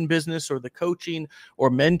information business or the coaching or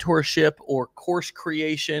mentorship or course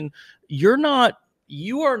creation, you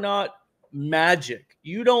are not magic.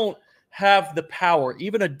 You don't have the power.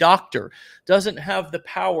 Even a doctor doesn't have the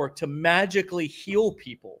power to magically heal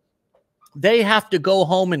people. They have to go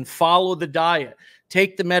home and follow the diet,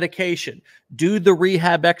 take the medication, do the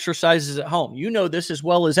rehab exercises at home. You know this as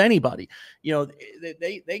well as anybody.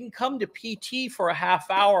 They can come to PT for a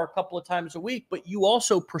half hour a couple of times a week, but you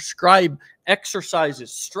also prescribe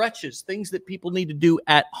exercises, stretches, things that people need to do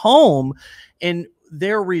at home, and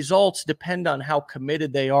their results depend on how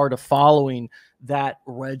committed they are to following that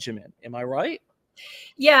regimen. Am I right?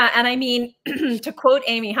 Yeah. And I mean, to quote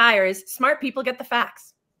Amy Hires, smart people get the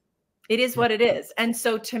facts. It is what it is. And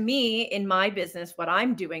so to me, in my business, what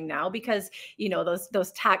I'm doing now, because,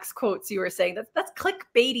 those tax quotes you were saying, that's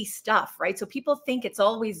clickbaity stuff, right? So people think it's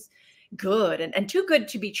always good and too good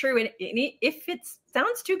to be true. And if it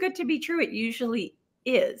sounds too good to be true, it usually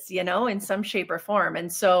is, in some shape or form.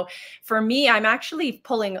 And so for me, I'm actually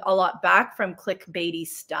pulling a lot back from clickbaity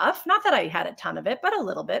stuff. Not that I had a ton of it, but a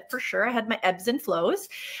little bit for sure. I had my ebbs and flows.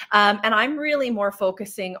 And I'm really more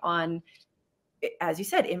focusing on, as you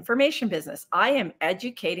said, information business. I am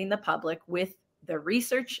educating the public with the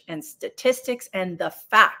research and statistics and the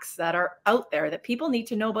facts that are out there that people need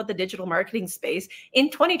to know about the digital marketing space in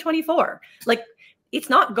 2024. Like, it's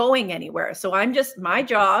not going anywhere. So my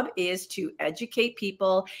job is to educate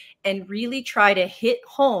people and really try to hit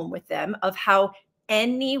home with them of how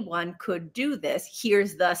anyone could do this.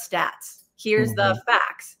 Here's the stats. Here's the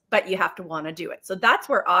facts, but you have to want to do it. So that's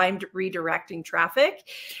where I'm redirecting traffic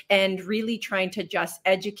and really trying to just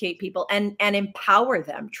educate people and empower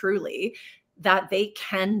them truly that they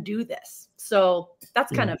can do this. So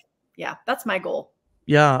that's kind of, that's my goal.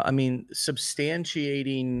 Yeah, I mean,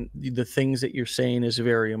 substantiating the things that you're saying is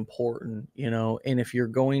very important, and if you're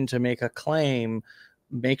going to make a claim,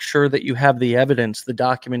 make sure that you have the evidence, the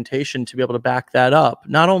documentation to be able to back that up.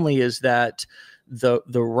 Not only is that the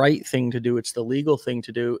right thing to do, it's the legal thing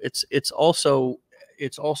to do, it's also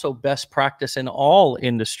best practice in all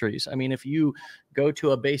industries. I mean, if you go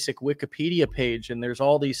to a basic Wikipedia page and there's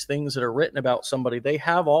all these things that are written about somebody, they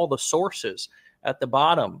have all the sources at the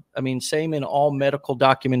bottom. I mean, same in all medical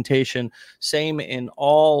documentation, same in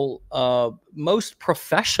all most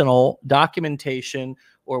professional documentation,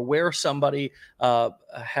 or where somebody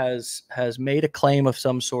has made a claim of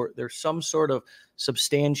some sort. There's some sort of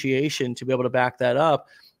substantiation to be able to back that up.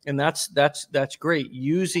 And that's great.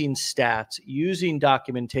 Using stats, using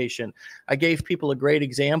documentation. I gave people a great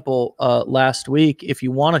example last week. If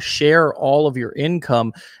you want to share all of your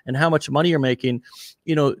income and how much money you're making,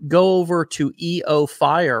 go over to EO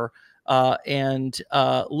Fire and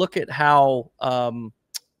look at how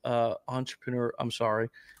entrepreneur. I'm sorry.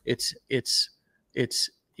 It's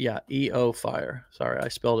EO Fire. Sorry, I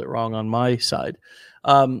spelled it wrong on my side.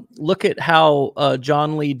 Look at how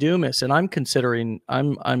John Lee Dumas, and I'm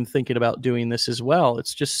thinking about doing this as well.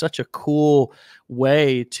 It's just such a cool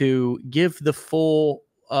way to give the full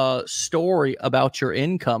story about your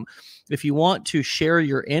income. If you want to share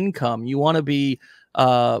your income, you want to be,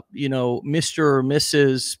 Mr. or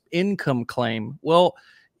Mrs. Income Claim. Well,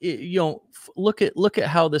 look at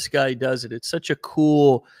how this guy does it. It's such a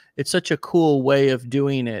cool way of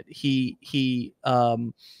doing it. He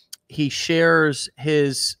shares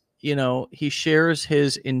his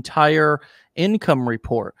entire income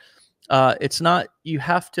report. It's not, you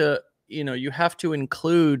have to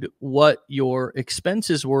include what your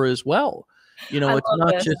expenses were as well.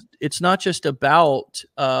 It's not just about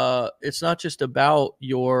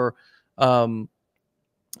your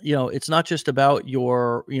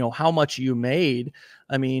how much you made.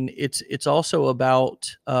 I mean, it's also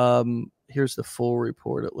about, here's the full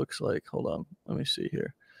report. It looks like, hold on, let me see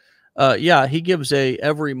here. He gives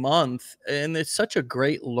every month, and it's such a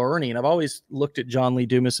great learning. I've always looked at John Lee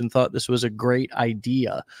Dumas and thought this was a great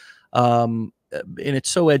idea. And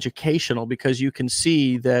it's so educational because you can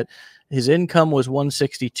see that his income was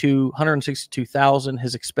 $162,000.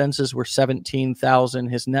 His expenses were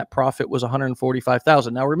 $17,000. His net profit was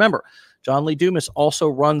 $145,000. Now remember, John Lee Dumas also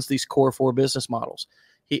runs these core 4 business models.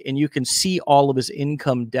 And you can see all of his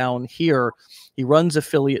income down here. He runs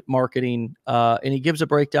affiliate marketing, and he gives a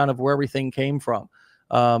breakdown of where everything came from.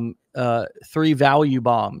 3 value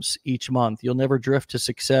bombs each month. You'll never drift to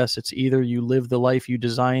success. It's either you live the life you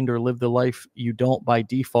designed or live the life you don't by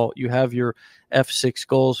default. You have your F6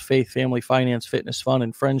 goals: faith, family, finance, fitness, fun,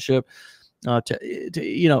 and friendship.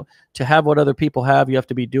 To have what other people have, you have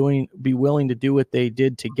to be willing to do what they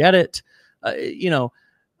did to get it.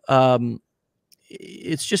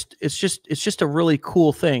 It's just a really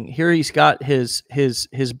cool thing. Here he's got his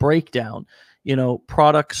breakdown,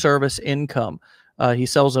 product, service, income. He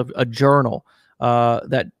sells a journal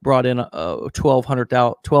that brought in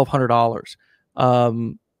 $1,200.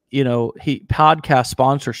 Podcast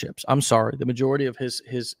sponsorships. I'm sorry, the majority of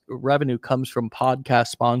his revenue comes from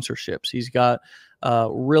podcast sponsorships. He's got a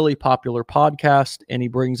really popular podcast, and he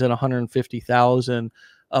brings in $150,000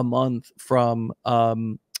 a month from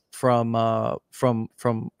podcast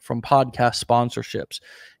sponsorships.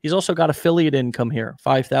 He's also got affiliate income here,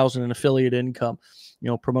 $5,000 in affiliate income.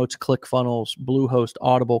 Promotes ClickFunnels, Bluehost,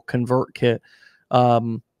 Audible, ConvertKit.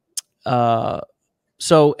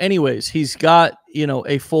 So anyways, he's got,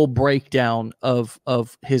 a full breakdown of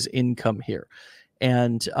his income here.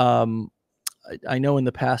 And I know in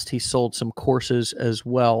the past he sold some courses as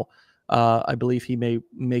well. I believe he may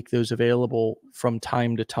make those available from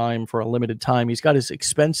time to time for a limited time. He's got his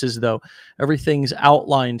expenses, though. Everything's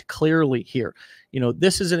outlined clearly here.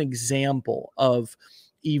 This is an example of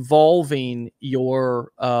evolving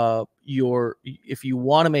your if you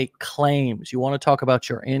want to make claims, you want to talk about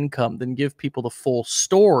your income, then give people the full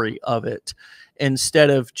story of it instead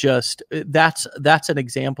of just that's an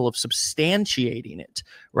example of substantiating it,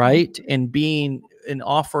 right? And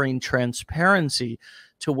offering transparency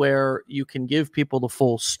to where you can give people the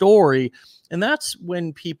full story. And that's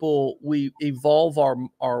when we evolve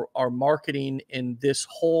our marketing in this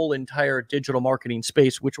whole entire digital marketing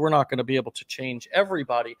space, which we're not going to be able to change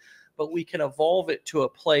everybody, but we can evolve it to a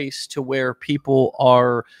place to where people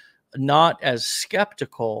are not as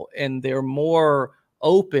skeptical and they're more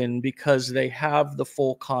open because they have the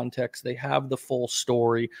full context, they have the full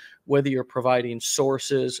story, whether you're providing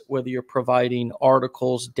sources, whether you're providing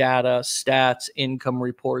articles, data, stats, income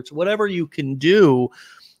reports, whatever you can do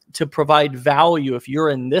to provide value, if you're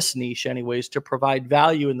in this niche anyways, to provide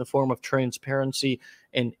value in the form of transparency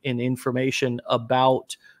and information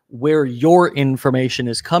about where your information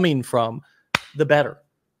is coming from, the better.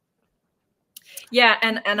 Yeah,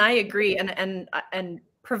 and I agree. And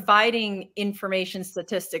providing information,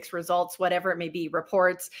 statistics, results, whatever it may be,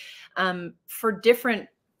 reports, for different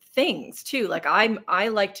things too. Like I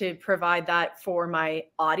like to provide that for my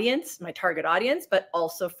audience, my target audience, but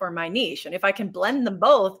also for my niche. And if I can blend them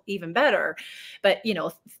both, even better. But yeah,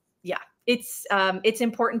 it's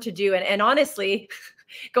important to do. And honestly,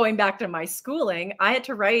 going back to my schooling, I had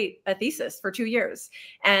to write a thesis for 2 years.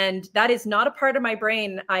 And that is not a part of my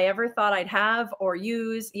brain I ever thought I'd have or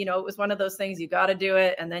use. It was one of those things, you got to do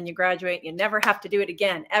it. And then you graduate, you never have to do it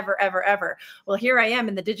again, ever, ever, ever. Well, here I am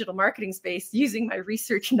in the digital marketing space using my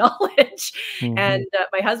research knowledge. Mm-hmm. And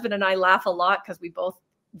my husband and I laugh a lot because we both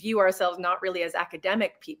view ourselves not really as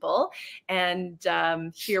academic people. And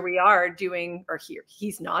here we are doing, or here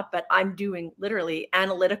he's not, but I'm doing literally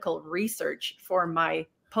analytical research for my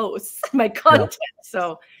posts, my content. Yeah.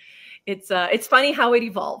 So it's funny how it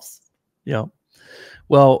evolves. Yeah.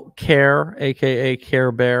 Well, Care, aka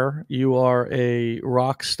Care Bear, you are a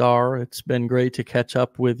rock star. It's been great to catch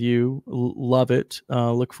up with you. Love it.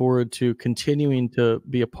 Look forward to continuing to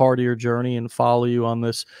be a part of your journey and follow you on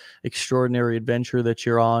this extraordinary adventure that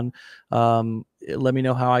you're on. Let me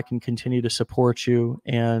know how I can continue to support you.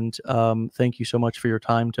 And thank you so much for your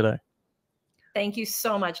time today. Thank you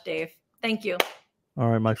so much, Dave. Thank you. All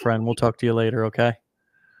right, my friend. We'll talk to you later, okay?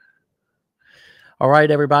 All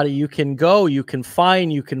right, everybody, you can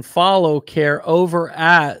follow Care over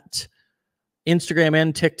at Instagram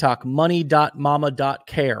and TikTok,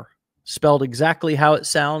 money.mama.care, spelled exactly how it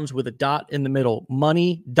sounds with a dot in the middle,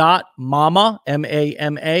 money.mama,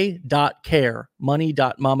 M-A-M-A.care,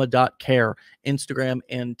 money.mama.care, Instagram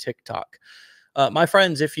and TikTok. My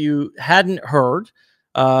friends, if you hadn't heard,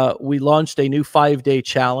 we launched a new 5-day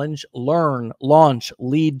challenge, learn, launch,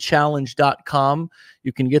 leadchallenge.com.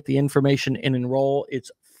 You can get the information and enroll. It's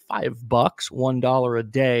 $5, $1 a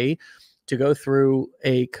day to go through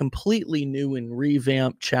a completely new and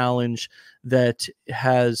revamped challenge that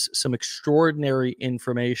has some extraordinary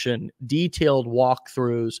information, detailed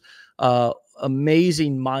walkthroughs,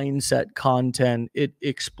 amazing mindset content. It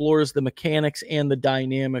explores the mechanics and the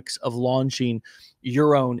dynamics of launching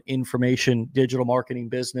your own information digital marketing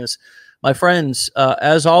business. My friends,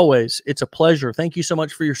 as always, it's a pleasure. Thank you so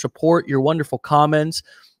much for your support, your wonderful comments.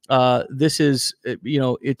 This is,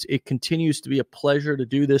 it continues to be a pleasure to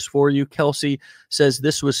do this for you. Kelsey says,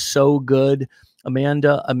 this was so good.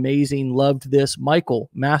 Amanda, amazing. Loved this.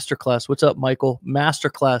 Michael, masterclass. What's up, Michael?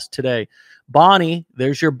 Masterclass today. Bonnie,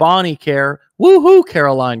 there's your Bonnie Care. Woohoo,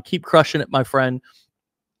 Caroline. Keep crushing it, my friend.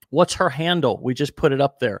 What's her handle? We just put it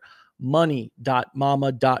up there.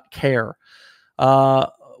 money.mama.care.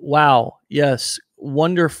 Wow. Yes.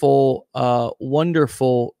 Wonderful.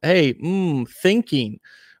 Wonderful. Hey, thinking.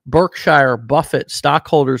 Berkshire Buffett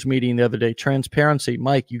stockholders meeting the other day. Transparency.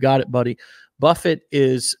 Mike, you got it, buddy. Buffett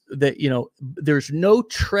is that, there's no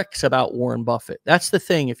tricks about Warren Buffett. That's the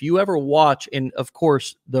thing. If you ever watch, and of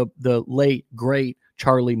course, the late, great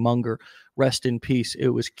Charlie Munger, rest in peace. It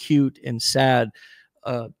was cute and sad.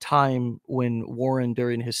 Time when Warren,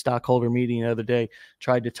 during his stockholder meeting the other day,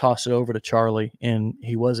 tried to toss it over to Charlie, and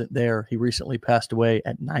he wasn't there. He recently passed away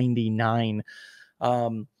at 99.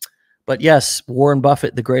 But yes, Warren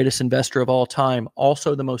Buffett, the greatest investor of all time,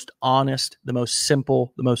 also the most honest, the most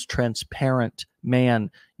simple, the most transparent man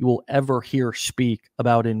you will ever hear speak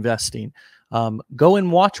about investing. Go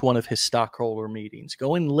and watch one of his stockholder meetings.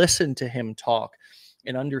 Go and listen to him talk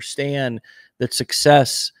and understand that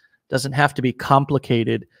success doesn't have to be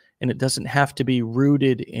complicated, and it doesn't have to be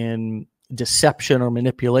rooted in deception or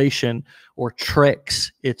manipulation or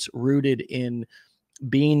tricks. It's rooted in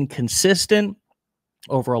being consistent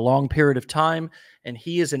over a long period of time. And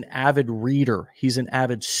he is an avid reader. He's an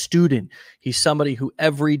avid student. He's somebody who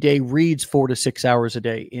every day reads 4 to 6 hours a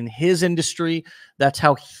day. In his industry, that's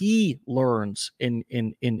how he learns and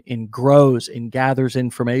grows and gathers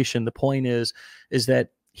information. The point is that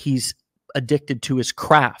he's addicted to his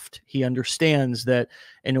craft. He understands that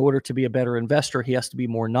in order to be a better investor, he has to be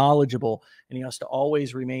more knowledgeable, and he has to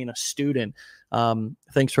always remain a student.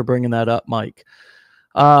 Thanks for bringing that up, Mike.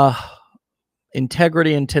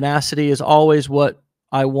 Integrity and tenacity is always what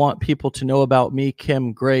I want people to know about me.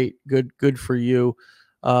 Kim, great. Good for you.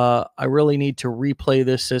 I really need to replay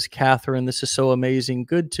this, says Catherine. This is so amazing.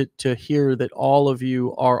 Good to hear that all of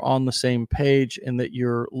you are on the same page and that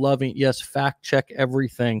you're loving. Yes, fact check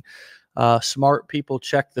everything. Smart people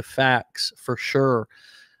check the facts for sure.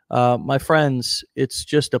 My friends, it's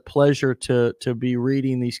just a pleasure to be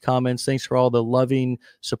reading these comments. Thanks for all the loving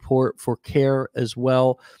support for care as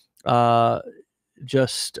well.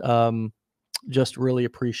 Just really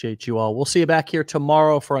appreciate you all. We'll see you back here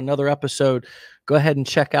tomorrow for another episode. Go ahead and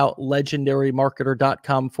check out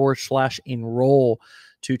legendarymarketer.com/enroll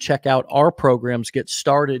to check out our programs, get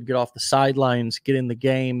started, get off the sidelines, get in the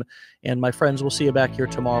game. And my friends, we'll see you back here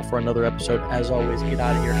tomorrow for another episode. As always, get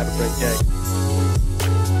out of here. Have a great day.